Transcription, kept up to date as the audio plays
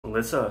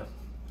Alyssa,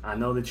 I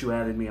know that you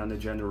added me on the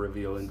gender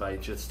reveal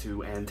invite just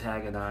to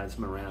antagonize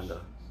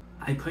Miranda.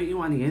 I put you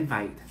on the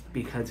invite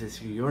because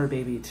it's your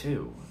baby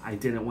too. I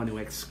didn't want to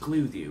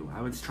exclude you.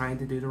 I was trying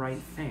to do the right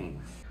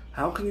thing.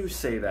 How can you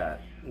say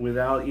that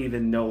without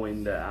even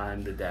knowing that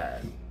I'm the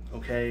dad?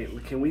 Okay,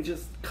 can we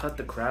just cut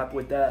the crap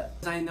with that?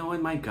 I know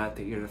in my gut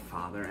that you're the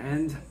father,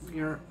 and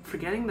you're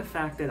forgetting the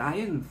fact that I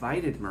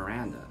invited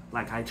Miranda.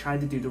 Like, I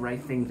tried to do the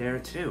right thing there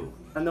too.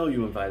 I know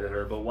you invited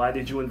her, but why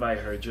did you invite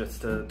her?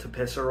 Just to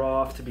piss her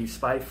off, to be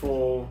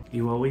spiteful?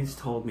 You always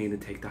told me to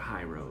take the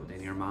high road,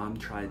 and your mom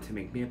tried to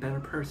make me a better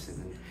person,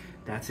 and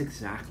that's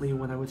exactly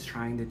what I was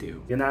trying to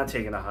do. You're not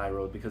taking the high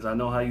road because I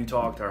know how you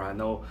talk to her. I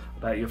know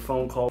about your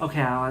phone call.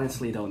 Okay, I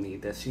honestly don't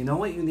need this. You know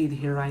what you need to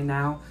hear right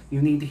now?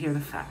 You need to hear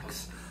the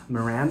facts.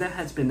 Miranda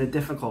has been the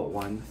difficult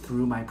one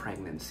through my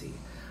pregnancy.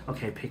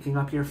 Okay, picking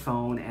up your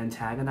phone,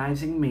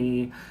 antagonizing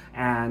me,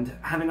 and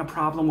having a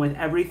problem with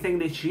everything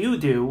that you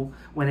do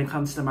when it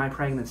comes to my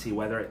pregnancy,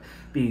 whether it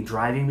be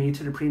driving me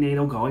to the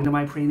prenatal, going to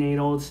my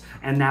prenatals,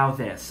 and now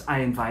this. I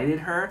invited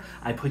her,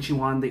 I put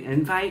you on the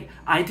invite,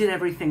 I did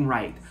everything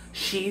right.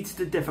 She's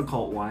the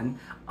difficult one.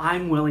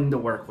 I'm willing to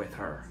work with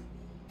her.